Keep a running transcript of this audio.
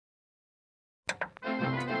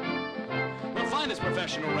finest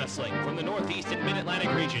professional wrestling from the Northeast and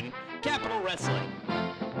Mid-Atlantic region, Capital Wrestling.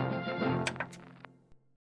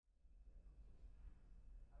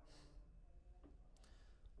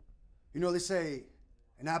 You know, they say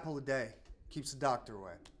an apple a day keeps the doctor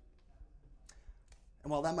away.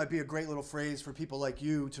 And while that might be a great little phrase for people like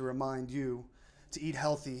you to remind you to eat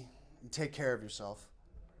healthy and take care of yourself,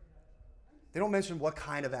 they don't mention what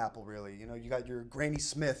kind of apple, really. You know, you got your Granny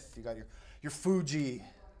Smith, you got your Fuji.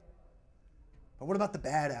 But what about the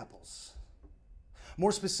bad apples?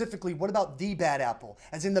 More specifically, what about the bad apple,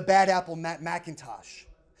 as in the bad apple Macintosh,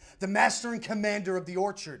 the master and commander of the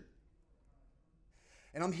orchard?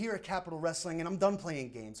 And I'm here at Capital Wrestling, and I'm done playing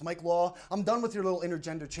games. Mike Law, I'm done with your little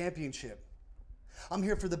intergender championship. I'm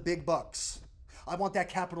here for the big bucks. I want that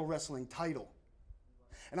Capital Wrestling title.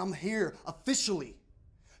 And I'm here officially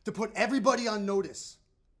to put everybody on notice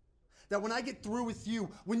that when I get through with you,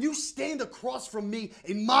 when you stand across from me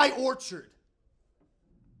in my orchard,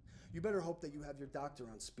 you better hope that you have your doctor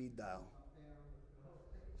on speed dial.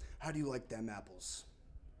 How do you like them apples?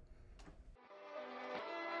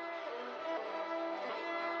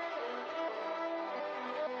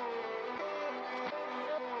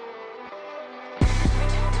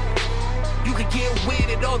 You can get with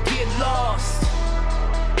it or get lost.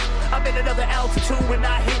 I'm in another altitude when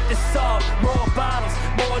I hit the salt. More bottles,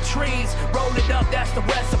 more trees, roll it up, that's the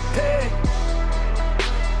recipe.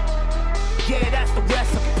 Yeah, that's the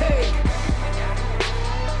recipe.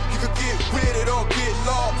 You can get with it or get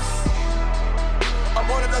lost. I'm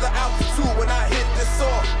on another altitude when I hit the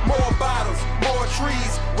salt. More bottles, more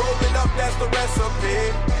trees, rolling up, that's the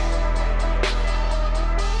recipe.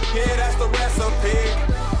 Yeah, that's the recipe.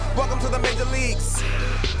 Welcome to the major leagues.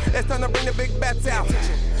 It's time to bring the big bats out.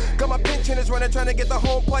 Got my pinch hitters running, trying to get the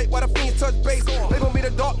home plate while the fiends touch base. They gon' be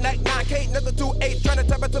the Dark Knight, 9K, nothing 2-8. Trying to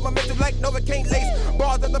tap into my mental like Novocaine lace.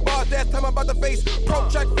 Bars at the bars, that's time I'm about to face. Pro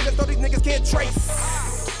track figures, so these niggas can't trace.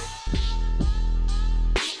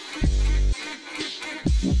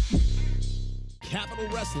 Capital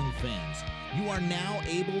Wrestling fans, you are now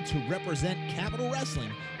able to represent Capital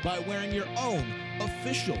Wrestling by wearing your own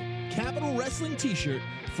official Capital Wrestling t-shirt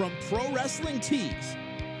from Pro Wrestling Tees.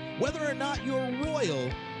 Whether or not you're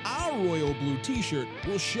royal, our royal blue t-shirt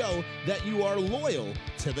will show that you are loyal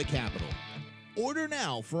to the Capital. Order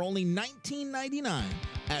now for only $19.99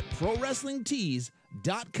 at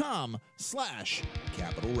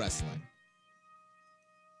ProWrestlingTees.com/Capital Wrestling.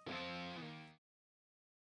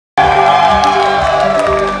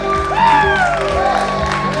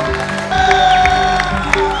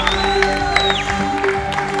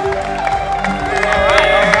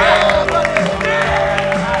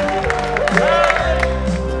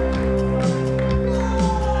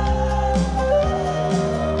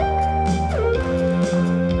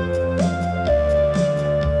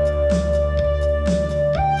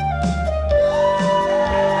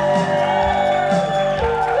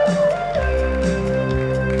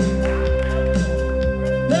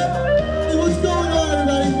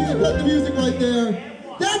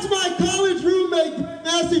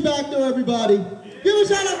 Everybody. Give a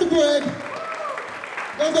shout out to Greg.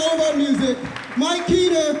 Does all of our music. Mike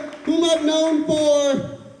Keeter, whom I've known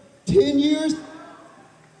for 10 years.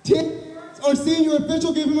 10 years, our senior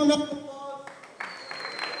official, give him a round of applause.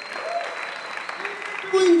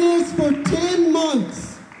 Doing this for 10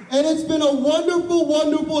 months, and it's been a wonderful,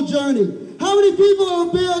 wonderful journey. How many people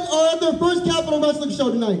are at their first Capital Wrestling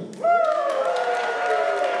show tonight?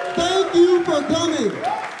 Thank you for coming.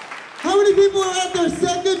 How many people are at their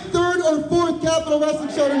second, third, or fourth Capital Wrestling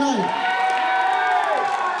show tonight?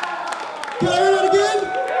 Can I hear that again?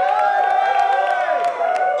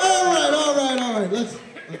 All right. Let's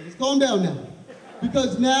calm down now.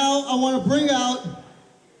 Because now I want to bring out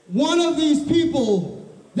one of these people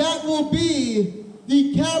that will be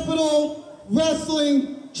the Capital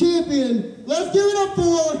Wrestling champion. Let's give it up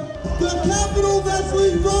for the Capital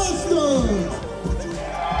Wrestling roster.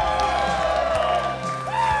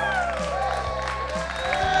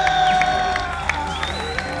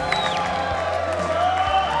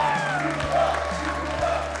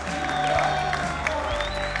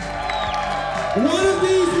 One of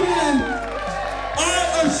these men,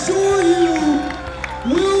 I assure you,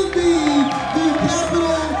 will be the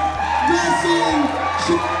Capital Wrestling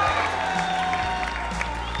champion.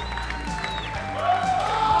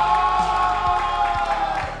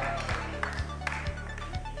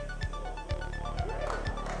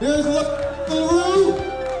 Here's LaRue.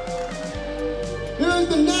 Here's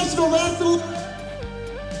the National Wrestling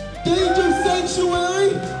Danger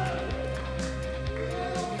Sanctuary.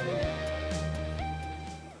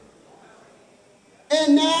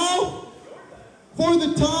 And now, for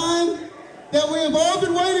the time that we have all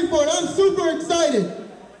been waiting for, and I'm super excited.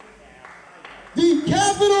 The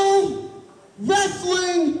Capital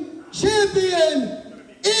Wrestling Champion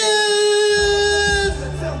is...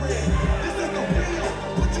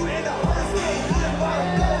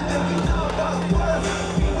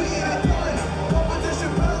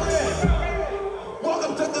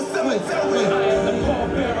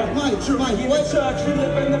 Mike, what? Judge, you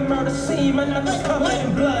live in the murder scene, another's covered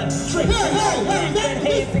in blood.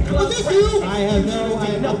 Hey, is this you? I have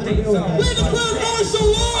nothing to do with that. We declare martial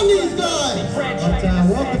law on these guys!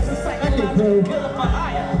 Welcome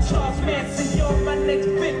Charles Manson, you're my next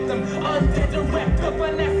victim. Under direct up,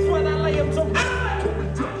 and that's when I lay him to...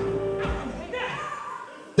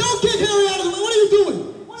 Don't kick Harry out of the way. What are you doing?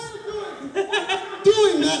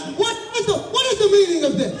 Doing that? What is the meaning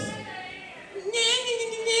of this?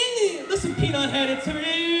 Listen, Peanut Head, it's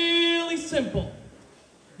really simple.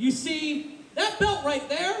 You see, that belt right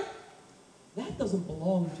there, that doesn't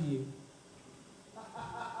belong to you.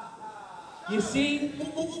 You see?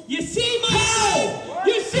 You see my... How?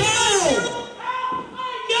 You see my...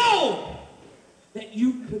 I know that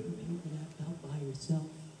you couldn't pay for that belt by yourself.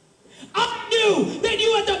 I knew that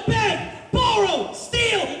you had to beg, borrow,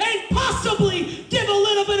 steal, and possibly give a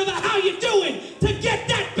little bit of a how you doing to get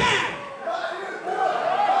that bag.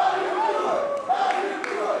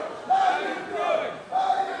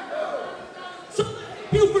 So,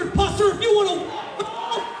 Buford Pusser, if you want to...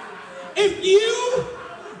 If you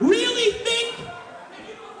really think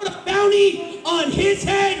you put a bounty on his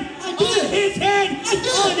head, on his head,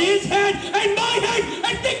 on his head, and my head,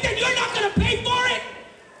 and think that you're not going to pay for it?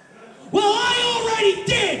 Well, I already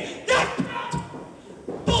did. That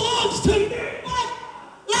belongs to me.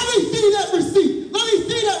 Let me see that receipt. Let me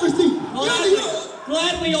see that receipt.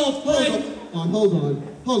 Gladly, old friend. Hold on.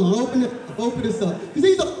 Open this up.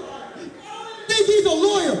 Because he's a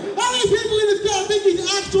lawyer. How many people in this crowd think he's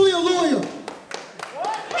actually a lawyer?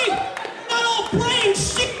 Hey, not all praying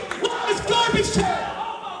shit. What is garbage?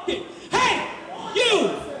 Hey, you.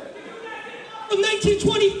 From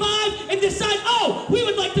 1925 and decide, oh, we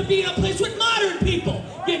would like to be in a place with modern people.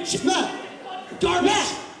 You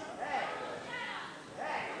garbage.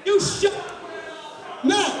 You shut.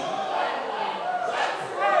 Matt.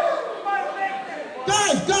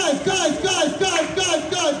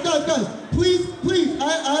 Guys. Please, I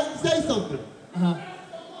have to say something.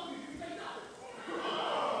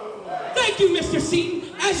 Thank you, Mr.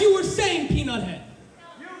 Seaton. As you were saying, Peanut Head.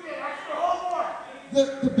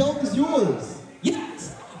 The belt is yours.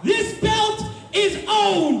 Yes, this belt is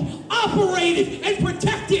owned, operated, and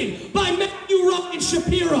protected by Matthew Ryan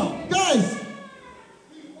Shapiro. Guys!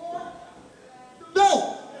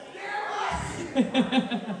 No!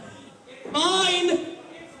 Mine,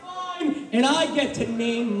 and I get to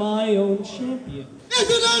name my own champion. It's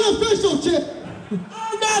an unofficial chip!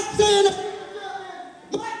 I'm not saying it!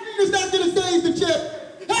 My finger's not gonna say he's the chip!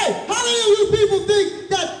 Hey, how many of you people think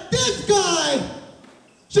that this guy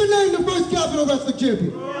should name the first Capital Wrestling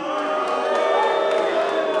Champion?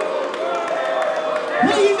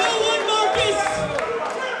 Well, you know what, Marcus?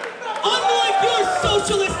 Unlike your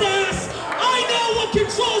socialist ass, I know what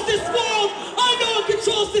controls this world. I know what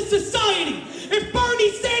controls this society. If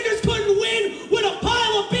Bernie Sanders couldn't win with a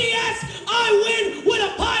pile of BS, I win with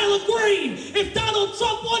a pile of green. If Donald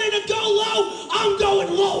Trump wanted to go low, I'm going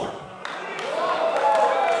lower.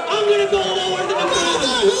 I'm going to go lower than the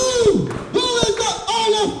Who is the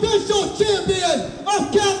unofficial champion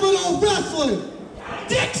of Capital Wrestling?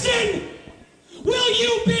 Dixon! Will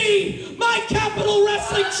you be my Capital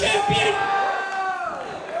Wrestling champion?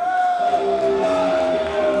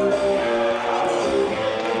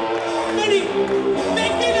 Ready?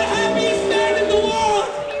 Make me the happiest man in the world!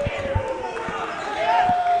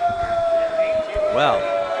 Well,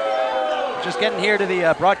 just getting here to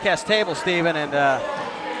the broadcast table, Stephen, and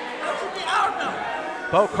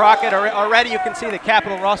Bo Crockett, already you can see the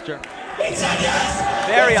Capital roster.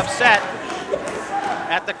 Very upset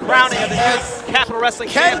at the crowning of the new Capital Wrestling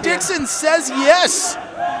champion. Ken Dixon says yes.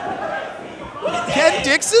 Ken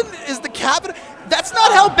Dixon is the Capital. That's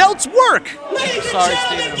not how belts work. Ladies Sorry, and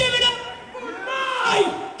gentlemen, Steven. give it up for my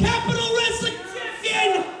Capital Wrestling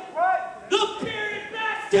champion, the bearded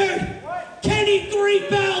bastard, Kenny Three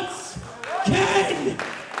Belts, Ken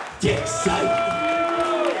Dixon.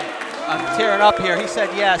 I'm tearing up here. He said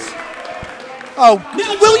yes. Oh,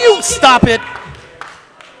 will you stop it?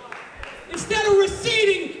 Instead of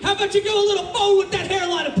receding, how about you go a little forward with that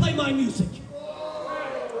hairline and play my music?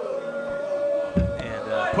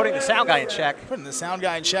 And putting the sound guy in check. Putting the sound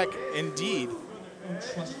guy in check, indeed.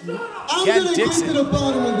 I'm Ken gonna Dixon. get to the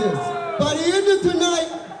bottom of this. By the end of tonight,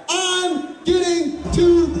 I'm getting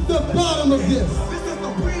to the bottom some of this.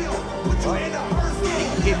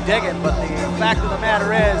 Keep digging, but the fact of the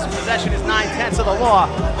matter is, possession is 9/10 of the law.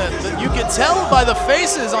 You can tell by the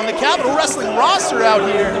faces on the Capital Wrestling roster out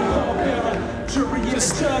here.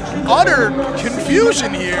 Just utter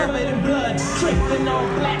confusion here.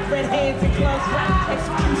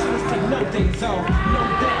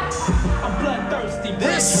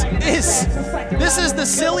 This is the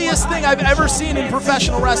silliest thing I've ever seen in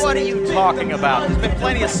professional wrestling. What are you talking about? There's been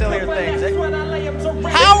plenty of sillier things.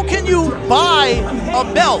 How can you buy a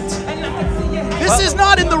belt? This is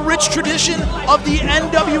not in the rich tradition of the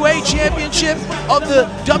NWA Championship, of the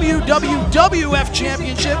WWF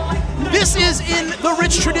Championship. This is in the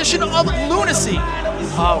rich tradition of lunacy.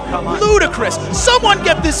 Oh, come on. Ludicrous. Someone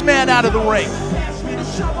get this man out of the ring.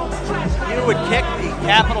 You would kick the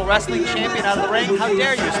Capital Wrestling Champion out of the ring? How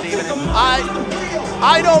dare you, Steven? I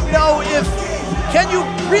don't know if... Can you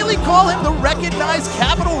really call him the recognized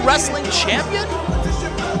Capital Wrestling Champion?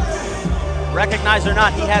 Recognized or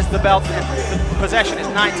not, he has the belt, and the possession is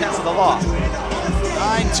 9/10 of the law.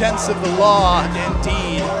 9/10 of the law,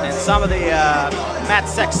 indeed. And some of the Matt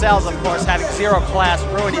Sexcells, of course, having zero class,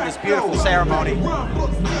 ruining this beautiful ceremony.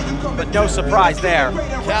 But no surprise there.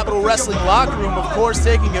 Capital Wrestling locker room, of course,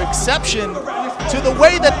 taking exception to the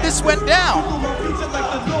way that this went down.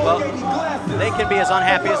 Well, they can be as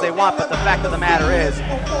unhappy as they want, but the fact of the matter is,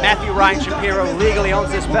 Matthew Ryan Shapiro legally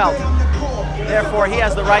owns this belt. Therefore, he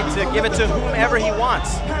has the right to give it to whomever he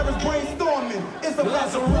wants.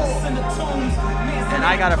 And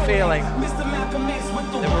I got a feeling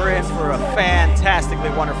that we're in for a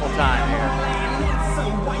fantastically wonderful time here.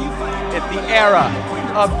 If the era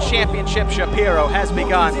of Championship Shapiro has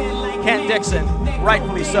begun, Ken Dixon,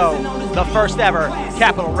 rightfully so, the first ever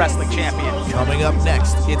Capital Wrestling Champion. Coming up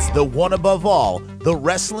next, it's the one above all, the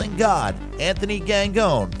wrestling god, Anthony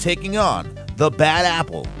Gangone, taking on the Bad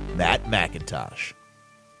Apple, Matt Macintosh.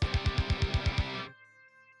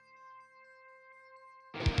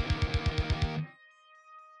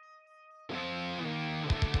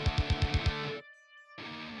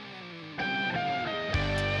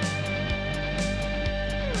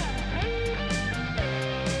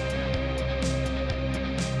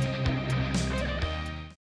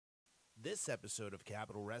 This episode of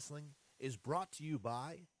Capital Wrestling is brought to you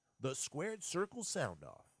by the Squared Circle Sound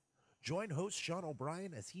Off. Join host Sean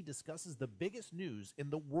O'Brien as he discusses the biggest news in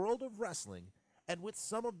the world of wrestling and with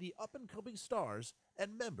some of the up-and-coming stars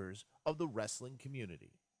and members of the wrestling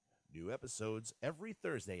community. New episodes every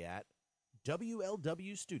Thursday at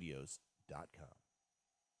WLWstudios.com.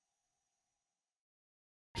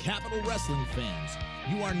 Capital Wrestling fans,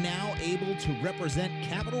 you are now able to represent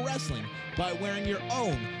Capital Wrestling by wearing your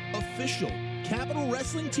own official Capital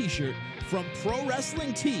Wrestling t-shirt from Pro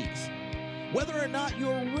Wrestling Tees. Whether or not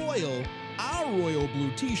you're royal, our royal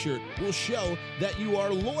blue t-shirt will show that you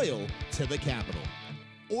are loyal to the Capital.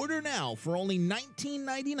 Order now for only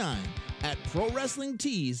 $19.99 at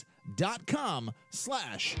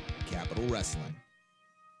ProWrestlingTees.com/Capital Wrestling.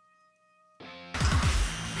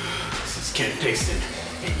 This is Ken Dixon,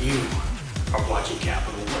 and you are watching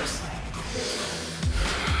Capital Wrestling.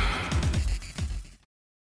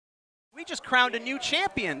 We just crowned a new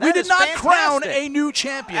champion. We did not crown fantastic. a new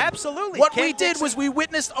champion. Absolutely. What Ken we did Dixon. was we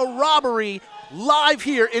witnessed a robbery live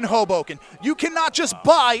here in Hoboken. You cannot just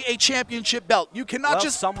buy a championship belt. You cannot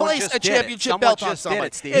just place a championship belt on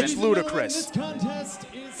somebody. It's ludicrous.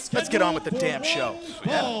 Let's get on with the damn show.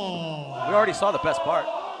 Yeah. We already saw the best part.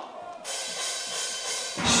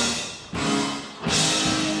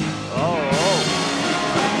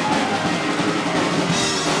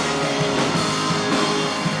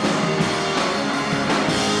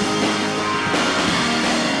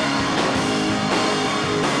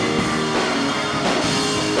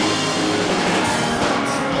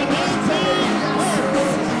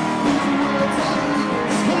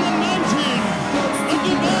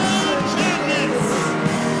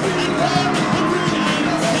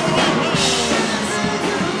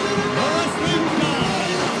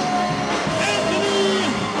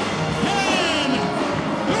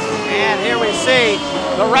 See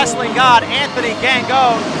the wrestling god Anthony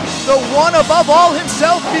Gangone, the one above all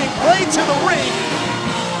himself, being played to the ring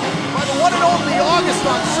by the one and only August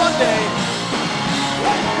on Sunday.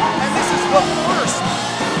 And this is the first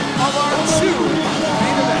of our two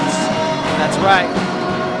main events. That's right.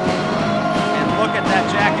 And look at that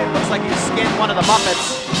jacket. Looks like he skinned one of the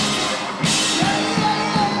Muppets.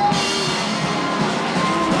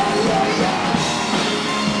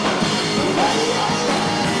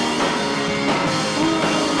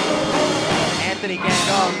 Anthony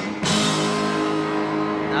Gangone.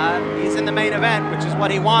 He's in the main event, which is what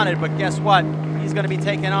he wanted, but guess what? he's going to be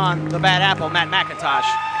taking on the bad apple, Matt Macintosh.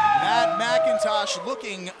 Matt Macintosh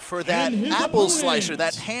looking for that apple slicer,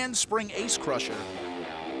 that handspring ace crusher.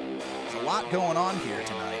 There's a lot going on here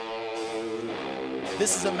tonight.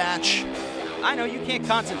 This is a match. I know you can't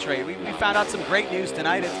concentrate. We found out some great news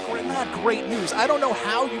tonight. It's not great news. I don't know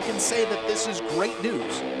how you can say that this is great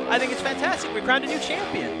news. I think it's fantastic. We crowned a new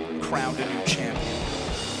champion. Crowned a new champion.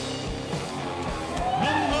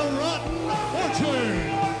 From the Rotten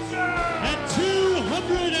Orchard, at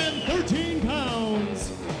 213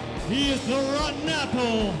 pounds, he is the Rotten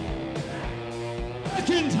Apple,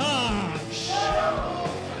 Macintosh.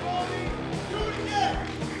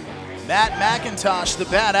 Matt Macintosh, the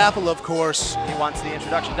bad apple, of course. He wants the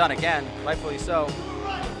introduction done again, rightfully so.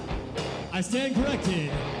 I stand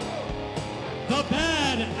corrected. The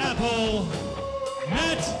bad apple,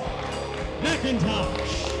 Matt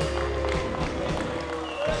Macintosh.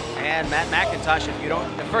 And Matt Macintosh,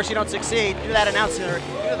 if first you don't succeed, do that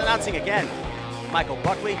announcing again. Michael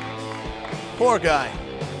Buckley. Poor guy.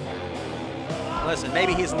 Listen,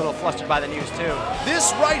 maybe he's a little flustered by the news too.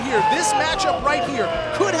 This right here, this matchup right here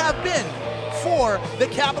could have been for the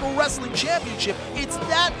Capital Wrestling Championship. It's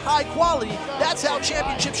that high quality. That's how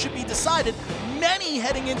championships should be decided. Many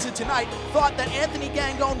heading into tonight thought that Anthony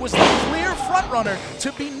Gangone was the clear frontrunner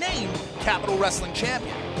to be named Capital Wrestling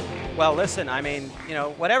Champion. Well, listen, I mean, you know,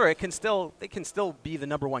 whatever, it can still be the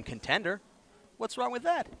 #1 contender. What's wrong with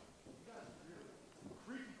that?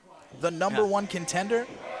 The #1 contender?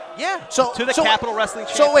 Yeah, to the Capital Wrestling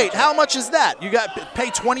Championship. So wait, how much is that? You got pay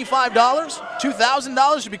 $25,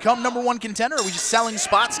 $2,000 to become #1 contender? Are we just selling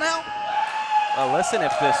spots now? Well, listen,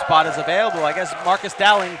 if the spot is available, I guess Marcus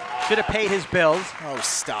Dowling should have paid his bills. Oh,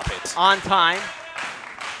 stop it. On time.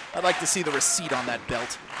 I'd like to see the receipt on that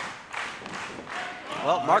belt.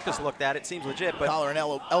 Well, Marcus looked at it, seems legit, but collar and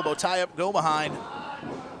elbow tie up, go behind.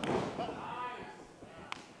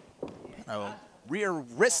 Oh, rear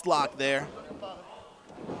wrist lock there.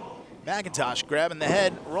 Macintosh grabbing the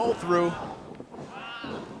head, roll through.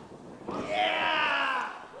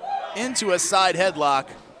 Into a side headlock.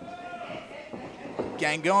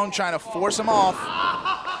 Gangone trying to force him off.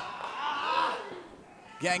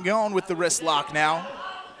 Gangone with the wrist lock now.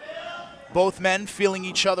 Both men feeling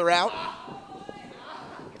each other out.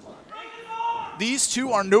 These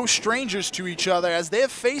two are no strangers to each other as they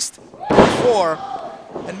have faced before.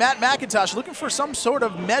 And Matt Macintosh looking for some sort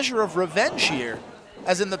of measure of revenge here.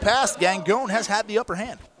 As in the past, Gangone has had the upper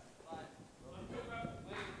hand.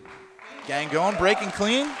 Gangone breaking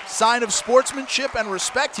clean. Sign of sportsmanship and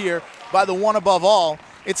respect here by the one above all.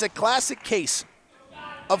 It's a classic case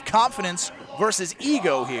of confidence versus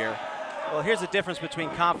ego here. Well, here's the difference between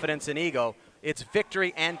confidence and ego. It's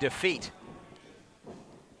victory and defeat.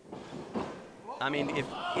 I mean, if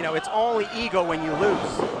you know, it's only ego when you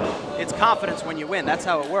lose. It's confidence when you win. That's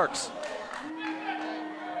how it works.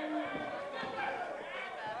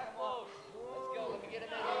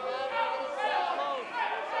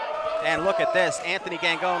 And look at this, Anthony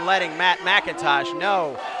Gangone letting Matt Macintosh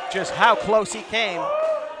know just how close he came.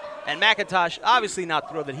 And Macintosh obviously not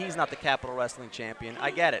thrilled that he's not the Capital Wrestling Champion. I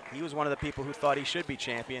get it. He was one of the people who thought he should be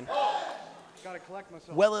champion.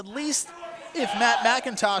 Well, at least if Matt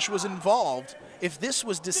Macintosh was involved, if this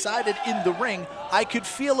was decided in the ring, I could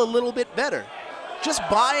feel a little bit better. Just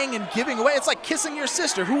buying and giving away, it's like kissing your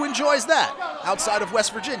sister. Who enjoys that outside of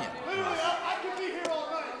West Virginia?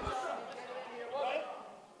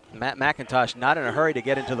 Matt Macintosh not in a hurry to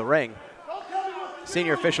get into the ring.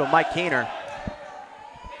 Senior official Mike Keener,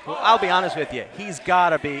 who, I'll be honest with you, he's got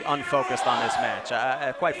to be unfocused on this match.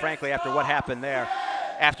 Quite frankly, after what happened there,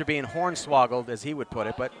 after being hornswoggled, as he would put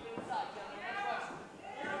it. But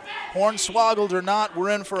hornswoggled or not, we're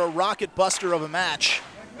in for a rocket buster of a match.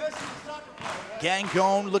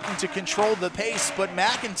 Gangone looking to control the pace, but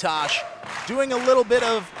Macintosh doing a little bit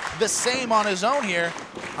of the same on his own here.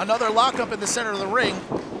 Another lockup in the center of the ring.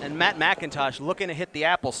 And Matt Macintosh looking to hit the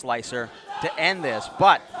apple slicer to end this,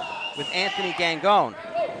 but with Anthony Gangone,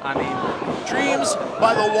 I mean, dreams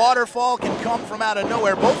by the waterfall can come from out of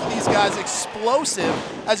nowhere. Both of these guys explosive.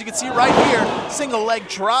 As you can see right here, single leg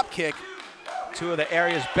drop kick. Two of the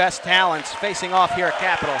area's best talents facing off here at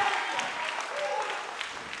Capital.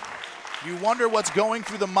 You wonder what's going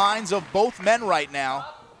through the minds of both men right now.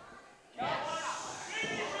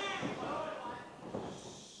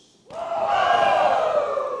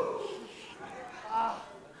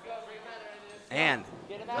 And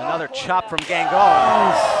another chop from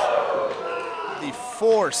Gangone. The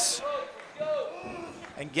force.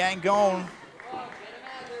 And Gangone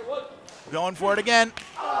going for it again.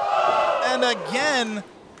 And again,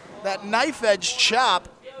 that knife edge chop.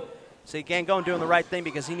 See, Gangone doing the right thing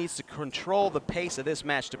because he needs to control the pace of this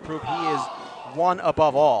match to prove he is one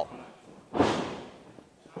above all.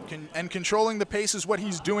 And controlling the pace is what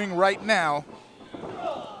he's doing right now.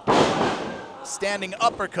 Standing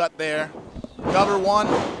uppercut there. Cover one,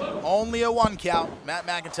 only a 1 count. Matt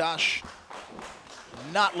Macintosh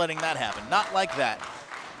not letting that happen, not like that.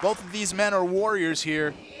 Both of these men are warriors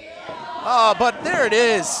here. Oh, but there it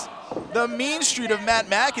is. The mean street of Matt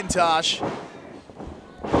Macintosh.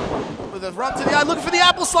 With a run to the eye, looking for the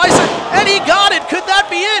apple slicer, and he got it. Could that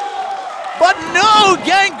be it? But no,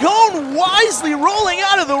 Gangone wisely rolling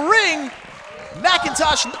out of the ring.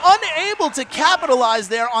 Macintosh unable to capitalize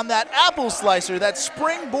there on that apple slicer, that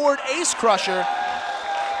springboard ace crusher.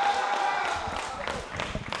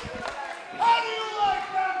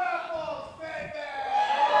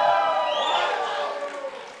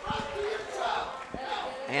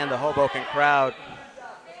 And the Hoboken crowd,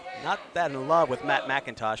 not that in love with Matt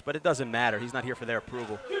Macintosh, but it doesn't matter. He's not here for their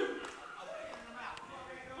approval.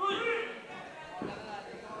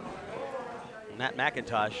 Matt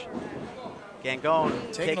Macintosh,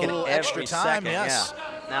 Gangone taking a little extra time, second, yes.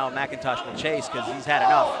 Yeah. Now Macintosh will chase because he's had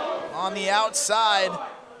enough. On the outside,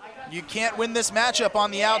 you can't win this matchup on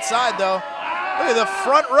the outside, though. Look at the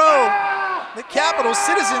front row. The Capital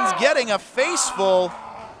Citizens getting a face full.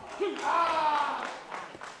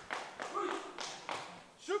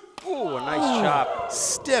 Ooh, a nice chop.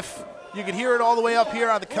 Stiff. You could hear it all the way up here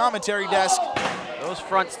on the commentary desk. Those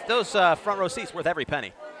front row seats worth every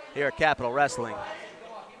penny here at Capital Wrestling.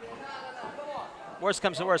 Worst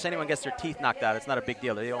comes to worst, anyone gets their teeth knocked out. It's not a big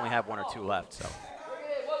deal. They only have 1 or 2 left, so.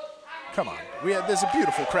 Come on. There's a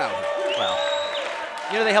beautiful crowd here. Well,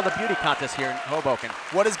 you know they held a beauty contest here in Hoboken.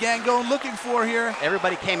 What is Gangone looking for here?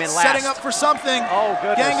 Everybody came in last. Setting up for something. Oh,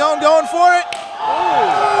 goodness. Gangone going for it.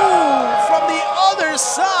 Ooh, from the other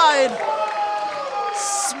side.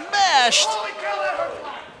 Smashed.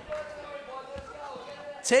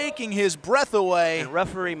 Taking his breath away. And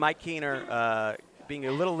referee Mike Keener being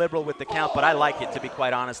a little liberal with the count, but I like it, to be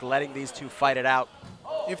quite honest, letting these two fight it out.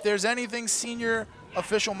 If there's anything senior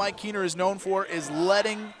official Mike Keener is known for, is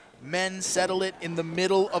letting men settle it in the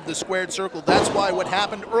middle of the squared circle. That's why what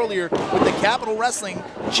happened earlier with the Capital Wrestling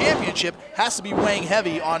Championship has to be weighing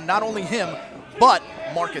heavy on not only him, but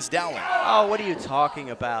Marcus Dowling. Oh, what are you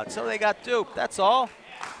talking about? So they got duped, that's all.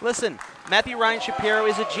 Listen, Matthew Ryan Shapiro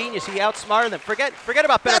is a genius. He outsmarted them. Forget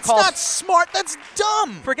about Better Call. That's not smart. That's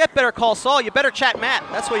dumb. Forget Better Call Saul. You better chat Matt.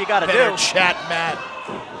 That's what you got to do. Better chat Matt.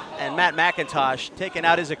 And Matt Macintosh taking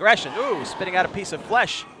out his aggression. Ooh, spitting out a piece of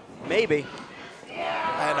flesh. Maybe.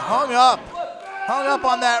 And hung up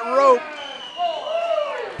on that rope.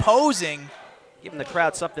 Posing. Giving the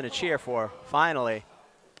crowd something to cheer for, finally.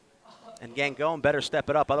 And Gangone better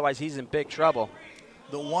step it up, otherwise he's in big trouble.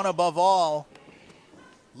 The one above all,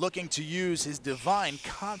 looking to use his divine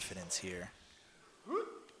confidence here.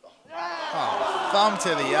 Oh, thumb to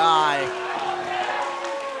the eye.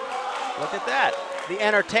 Look at that. The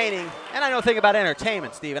entertaining, and I know a thing about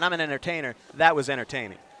entertainment, Steven. I'm an entertainer. That was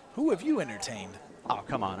entertaining. Who have you entertained? Oh,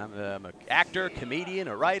 come on. I'm an actor, comedian,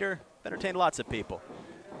 a writer. I've entertained lots of people.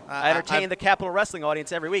 I entertain the Capital Wrestling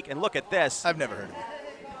audience every week, and look at this. I've never heard of it.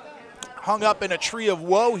 Hung up in a tree of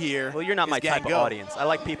woe here. Well, you're not my type of audience. I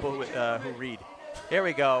like people who read. Here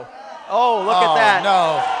we go. Oh, look at that.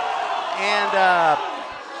 No.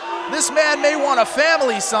 And this man may want a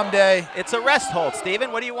family someday. It's a rest hold,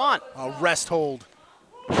 Steven. What do you want? A rest hold.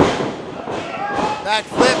 Back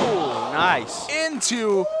flip. Ooh, nice.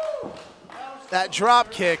 Into that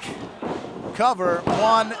drop kick. Cover.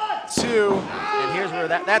 1, 2. And here's where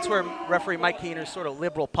that's where referee Mike Keener's sort of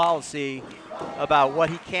liberal policy about what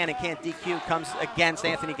he can and can't DQ comes against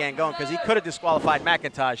Anthony Gangone, because he could have disqualified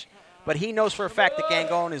Macintosh, but he knows for a fact that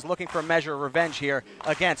Gangone is looking for a measure of revenge here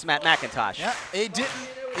against Matt Macintosh. Yeah, it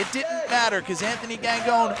didn't matter, because Anthony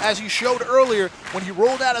Gangone, as he showed earlier when he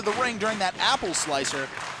rolled out of the ring during that apple slicer,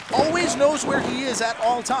 always knows where he is at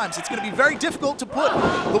all times. It's going to be very difficult to put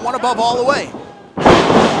the one above all away.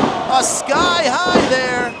 A sky high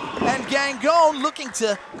there, and Gangone looking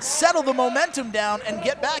to settle the momentum down and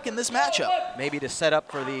get back in this matchup. Maybe to set up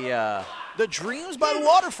for the Dreams by the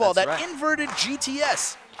Waterfall, That's that right. inverted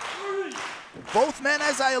GTS. Both men,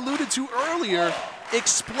 as I alluded to earlier,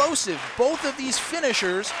 explosive. Both of these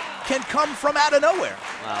finishers can come from out of nowhere.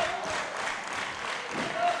 Wow.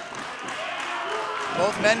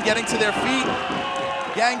 Both men getting to their feet.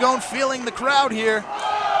 Gangone feeling the crowd here.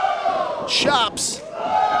 Chops.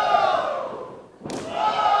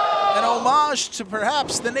 An homage to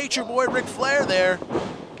perhaps the Nature Boy Ric Flair there.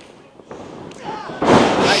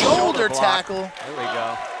 Nice Shoulder block. tackle. There we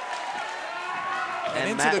go. And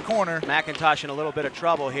into the corner. Macintosh in a little bit of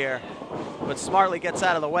trouble here. but smartly gets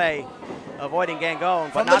out of the way, avoiding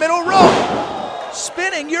Gangone. From the middle rope,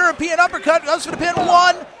 spinning European uppercut, goes for the pin.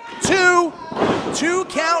 1, 2, 2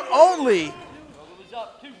 count only.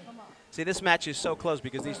 See, this match is so close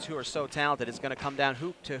because these two are so talented. It's going to come down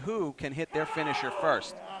to who can hit their finisher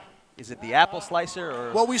first. Is it the apple slicer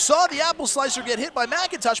or? Well, we saw the apple slicer get hit by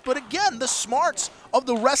Macintosh, but again, the smarts of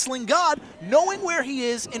the wrestling god, knowing where he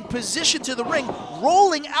is in position to the ring,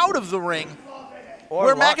 rolling out of the ring, or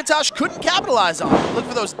where Macintosh couldn't capitalize on. Look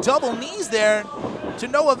for those double knees there to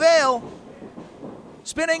no avail.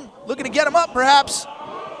 Spinning, looking to get him up perhaps.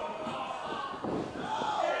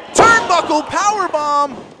 Turnbuckle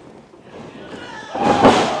powerbomb.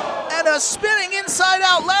 And a spinning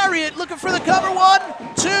inside-out lariat, looking for the cover. 1,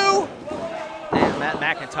 2. And Matt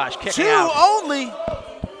Macintosh kicking 2 out. only.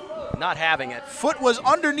 Not having it. Foot was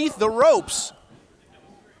underneath the ropes.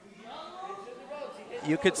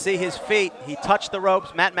 You could see his feet. He touched the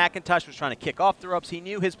ropes. Matt Macintosh was trying to kick off the ropes. He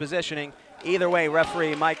knew his positioning. Either way,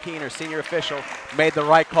 referee Mike Keener, senior official, made the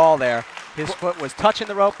right call there. His foot was touching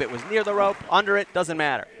the rope. It was near the rope, under it, doesn't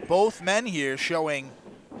matter. Both men here showing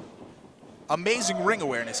amazing ring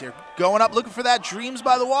awareness here. Going up, looking for that Dreams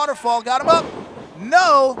by the Waterfall. Got him up.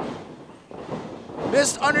 No.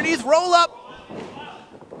 Missed underneath, roll up.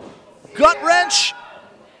 Gut wrench.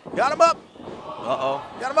 Got him up. Uh-oh.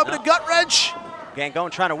 Got him up in a gut wrench.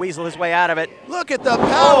 Gangone trying to weasel his way out of it. Look at the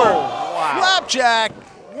power. Oh, wow. Flapjack.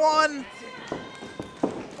 1,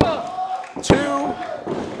 2.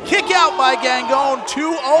 Kick out by Gangone.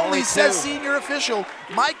 2 only, says senior official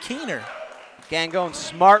Mike Keener. Gangone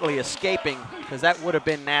smartly escaping because that would have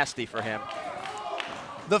been nasty for him.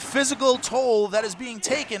 The physical toll that is being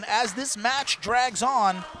taken as this match drags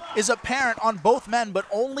on is apparent on both men, but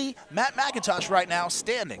only Matt Macintosh right now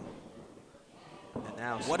standing. And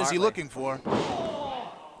now what is he looking for?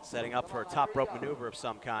 Setting up for a top rope maneuver of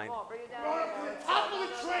some kind.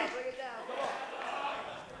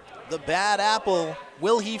 The bad apple,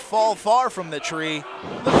 will he fall far from the tree?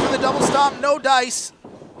 Look for the double stomp, no dice.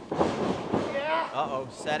 Uh-oh,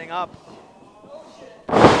 setting up.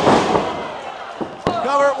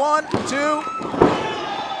 Cover it, 1, 2. And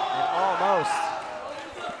almost.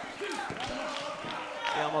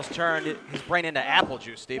 He almost turned his brain into apple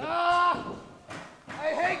juice, Steven. I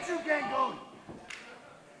hate you, Gangone.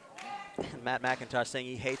 Matt Macintosh saying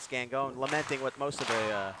he hates Gangone, lamenting what most of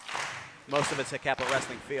it's at Capital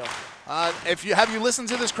Wrestling feel. Have you listened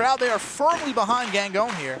to this crowd? They are firmly behind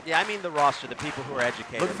Gangone here. Yeah, I mean the roster, the people who are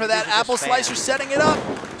educated. Looking for that These are apple just slicer, fans. setting it up.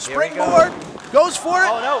 Springboard, goes for it.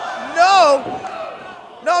 Oh, no.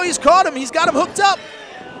 No, he's caught him. He's got him hooked up.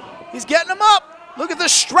 He's getting him up. Look at the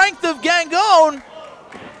strength of Gangone.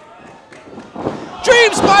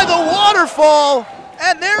 Dreams by the Waterfall.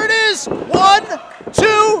 And there it is. 1,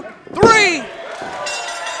 2, 3.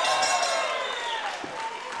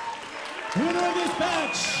 Winner of this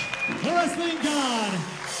match, the wrestling god,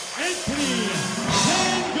 Anthony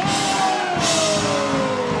Gangone.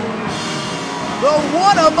 The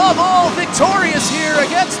one above all victorious here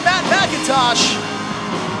against Matt Macintosh.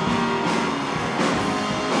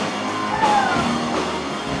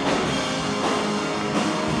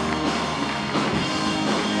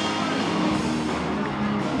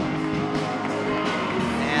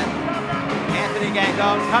 And Anthony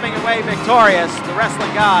Gangone coming away victorious, the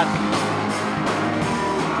wrestling god.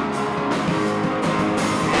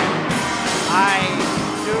 I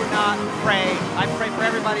do not pray. I pray for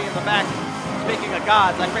everybody in the back. Speaking of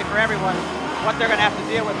gods, I pray for everyone what they're going to have to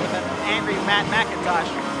deal with an angry Matt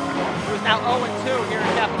Macintosh, who is now 0-2 here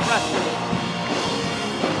in Capital Wrestling.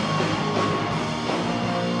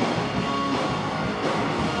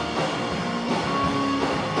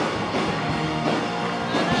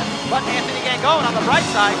 But Anthony Gangone on the bright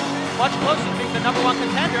side, much closer to being the #1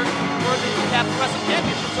 contender for the Capital Wrestling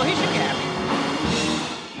Championship, so he should be happy.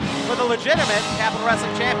 For the legitimate Capital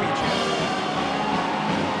Wrestling Championship.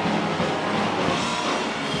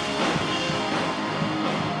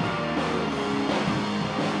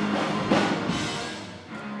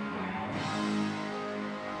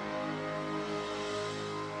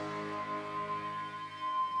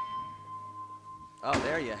 Oh,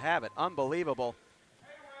 there you have it. Unbelievable.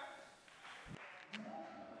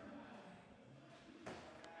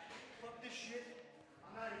 Fuck this shit.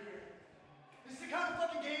 I'm out of here. This is the kind of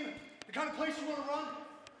fucking game, the kind of place you want to run.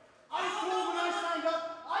 I was told when I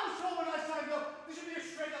signed up, this should be a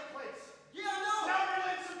straight up place. Yeah, I know. Now we're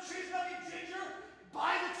letting some cheese nugget ginger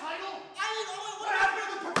buy the title? What happened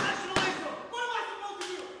to the professionalism? What am I supposed to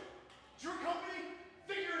do? It's your company,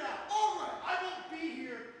 figure it out. All right. I won't be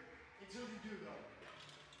here until you do, though.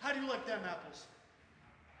 How do you like them apples?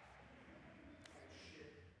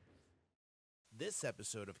 This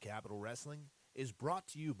episode of Capital Wrestling is brought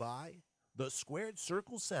to you by the Squared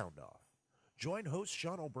Circle Sound-Off. Join host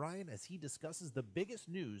Sean O'Brien as he discusses the biggest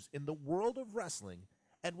news in the world of wrestling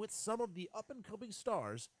and with some of the up-and-coming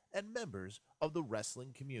stars and members of the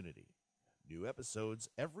wrestling community. New episodes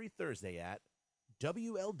every Thursday at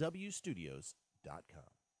WLWstudios.com.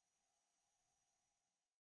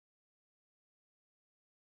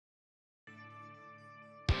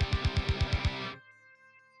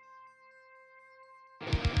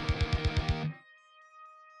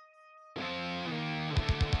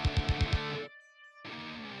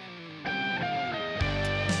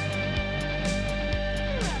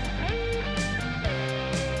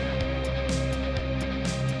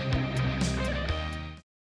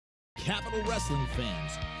 Capital Wrestling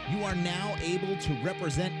fans, you are now able to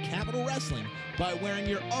represent Capital Wrestling by wearing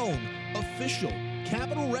your own official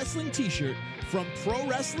Capital Wrestling t-shirt from Pro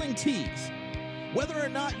Wrestling Tees. Whether or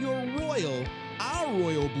not you're royal, our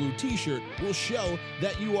royal blue t-shirt will show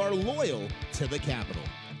that you are loyal to the Capital.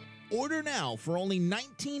 Order now for only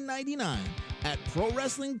 $19.99 at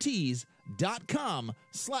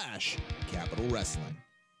ProWrestlingTees.com/Capital Wrestling.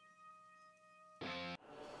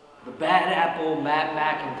 The Bad Apple, Matt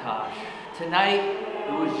Macintosh. Tonight,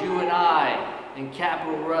 it was you and I in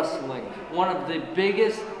Capital Wrestling, one of the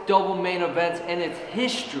biggest double main events in its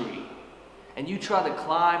history. And you tried to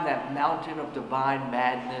climb that mountain of divine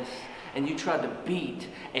madness, and you tried to beat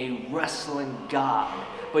a wrestling god.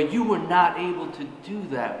 But you were not able to do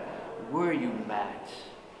that, were you, Matt?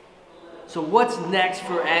 So what's next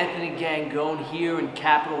for Anthony Gangone here in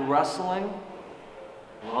Capital Wrestling?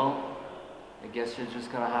 Well, I guess you're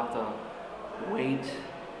just gonna have to wait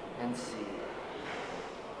and see.